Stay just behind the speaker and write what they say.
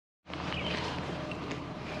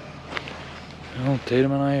Well,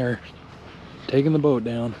 Tatum and I are taking the boat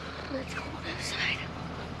down. Let's go on this side.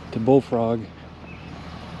 To Bullfrog.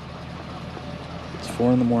 It's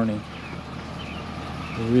 4 in the morning.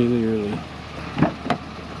 Really early.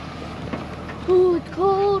 Oh, it's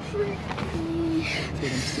cold for me.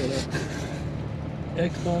 Tatum set up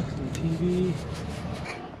Xbox and TV.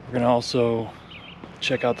 We're gonna also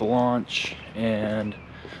check out the launch and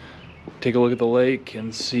take a look at the lake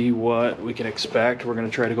and see what we can expect. We're gonna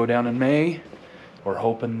try to go down in May. We're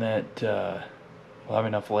hoping that we'll have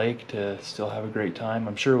enough lake to still have a great time.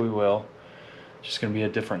 I'm sure we will. It's just gonna be a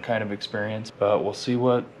different kind of experience, but we'll see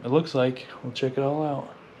what it looks like. We'll check it all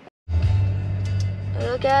out.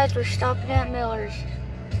 Hello guys, we're stopping at Miller's.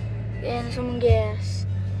 Getting some gas.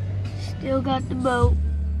 Still got the boat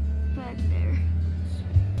back there.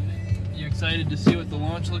 You excited to see what the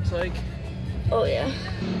launch looks like? Oh yeah.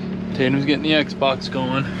 Tatum's getting the Xbox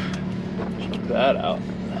going. Check that out.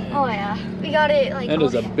 Oh yeah. We got it like... That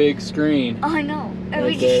is a big screen. Oh, I know. And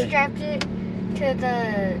we just strapped it to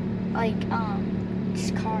the, like,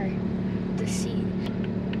 this car. The seat.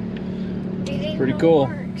 Pretty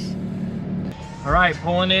cool. All right,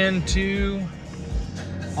 pulling into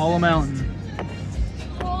Hollow Mountain.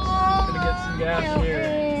 Gonna get some gas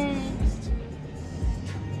here.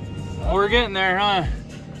 Oh, we're getting there, huh?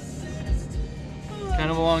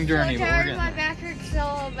 Kind of a long journey, but we're getting My there. back hurts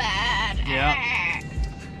so bad. Yeah.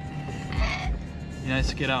 Be nice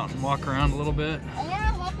to get out and walk around a little bit. I want to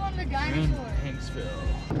hop on the dinosaur.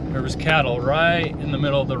 Hanksville. There was cattle right in the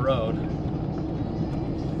middle of the road.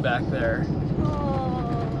 Back there.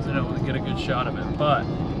 Oh. So I don't get a good shot of it, but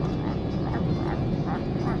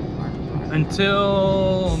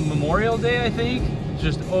until Memorial Day, I think, it's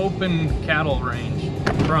just open cattle range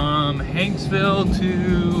from Hanksville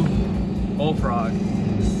to Bullfrog.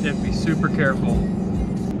 You have to be super careful.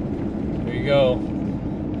 There you go.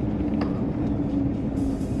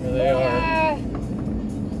 There they are.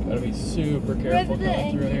 Gotta be super careful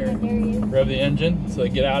coming through here. Rev the engine so they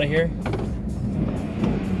get out of here.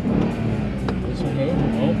 This one move?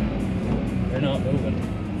 Nope. They're not moving.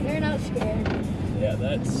 They're not scared. Yeah,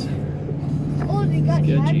 that's Oh, they got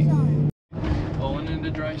sketchy. tags on. Pulling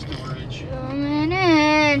into dry storage. Coming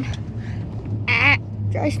in. Ah,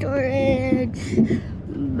 dry storage.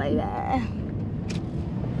 Baby.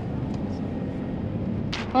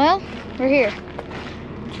 Well, we're here.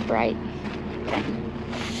 It's bright. Okay.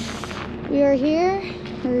 We are here.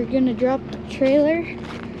 We're gonna drop the trailer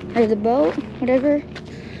or the boat, whatever,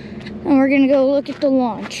 and we're gonna go look at the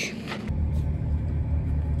launch.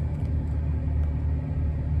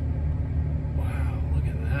 Wow, look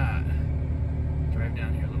at that. Drive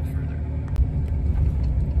down here a little further.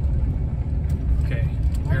 Okay,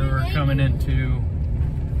 here we're coming into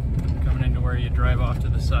where you drive off to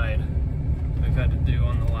the side. We've had to do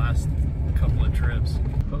on the last couple of trips.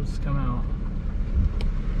 Posts come out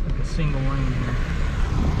like a single lane here.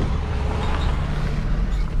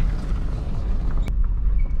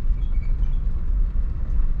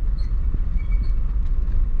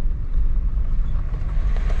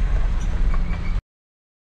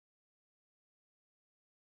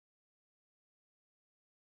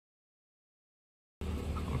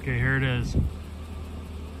 Okay, here it is.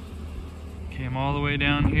 Came all the way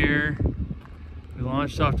down here. We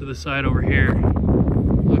launched off to the side over here.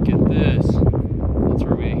 Look at this. That's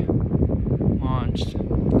where we launched.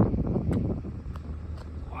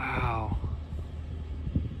 Wow.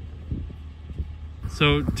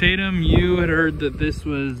 So Tatum, you had heard that this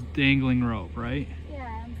was dangling rope, right?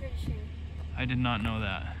 Yeah, I'm pretty sure. I did not know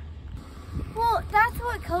that. Well, that's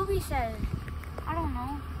what Kobe said. I don't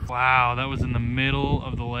know. Wow, that was in the middle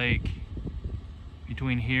of the lake.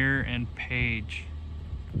 Between here and Page.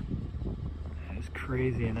 That is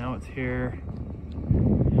crazy, and now it's here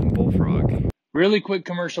in Bullfrog. Really quick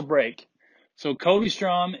commercial break. So Cody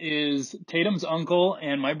Strom is Tatum's uncle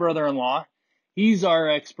and my brother-in-law. He's our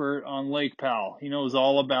expert on Lake Powell. He knows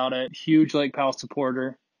all about it. Huge Lake Powell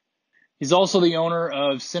supporter. He's also the owner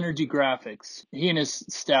of Synergy Graphics. He and his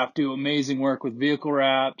staff do amazing work with vehicle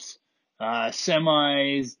wraps,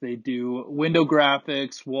 semis, they do window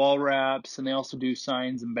graphics, wall wraps, and they also do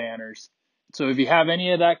signs and banners. So if you have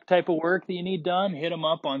any of that type of work that you need done, hit them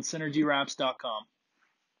up on synergywraps.com.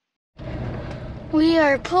 We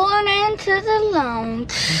are pulling into the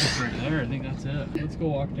launch. I think it's right there. I think that's it. Let's go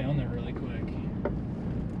walk down there really quick.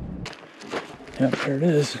 Yep, there it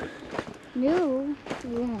is. New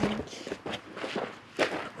launch.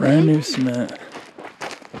 Brand new cement.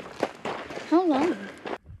 How long?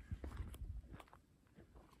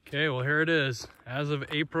 Okay, well here it is, as of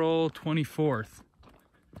April 24th.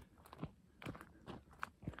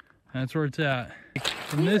 That's where it's at.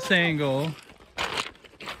 From this angle,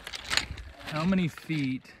 how many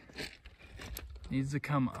feet needs to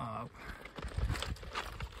come up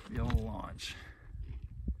to be able to launch.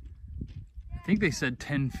 I think they said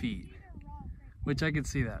 10 feet, which I could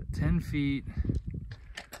see that. 10 feet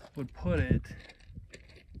would put it,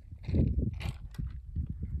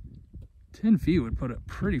 10 feet would put it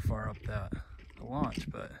pretty far up that to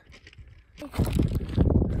launch, but.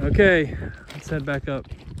 Okay, let's head back up.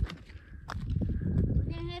 We're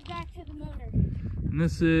gonna head back to the motor. And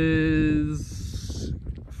this is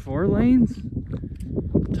 4 lanes?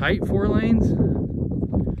 Tight 4 lanes?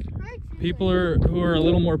 People who are a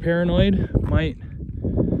little more paranoid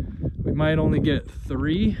we might only get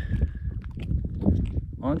 3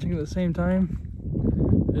 launching at the same time.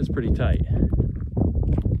 It's pretty tight.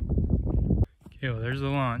 Okay, well there's the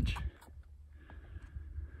launch.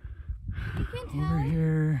 Over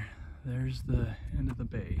here, there's the end of the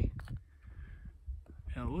bay.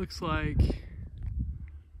 And it looks like there's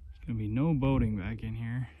gonna be no boating back in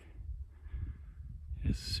here.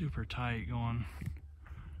 It's super tight going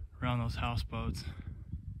around those houseboats.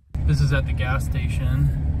 This is at the gas station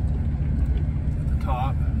at the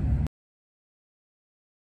top.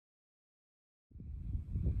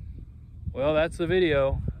 Well, that's the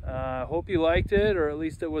video. Hope you liked it, or at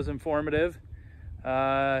least it was informative.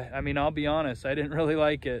 I mean, I'll be honest, I didn't really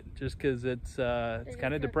like it just because it's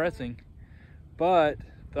kind of depressing. But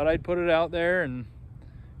thought I'd put it out there and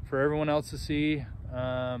for everyone else to see.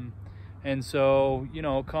 And so, you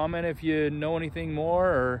know, comment if you know anything more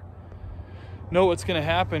or know what's going to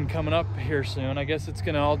happen coming up here soon. I guess it's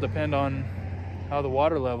going to all depend on how the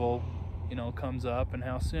water level, you know, comes up and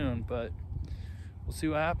how soon, but we'll see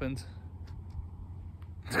what happens.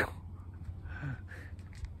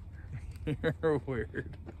 You're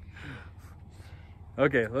weird.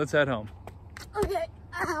 Okay, let's head home. Okay.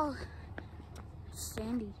 Ow.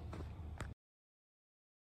 Sandy.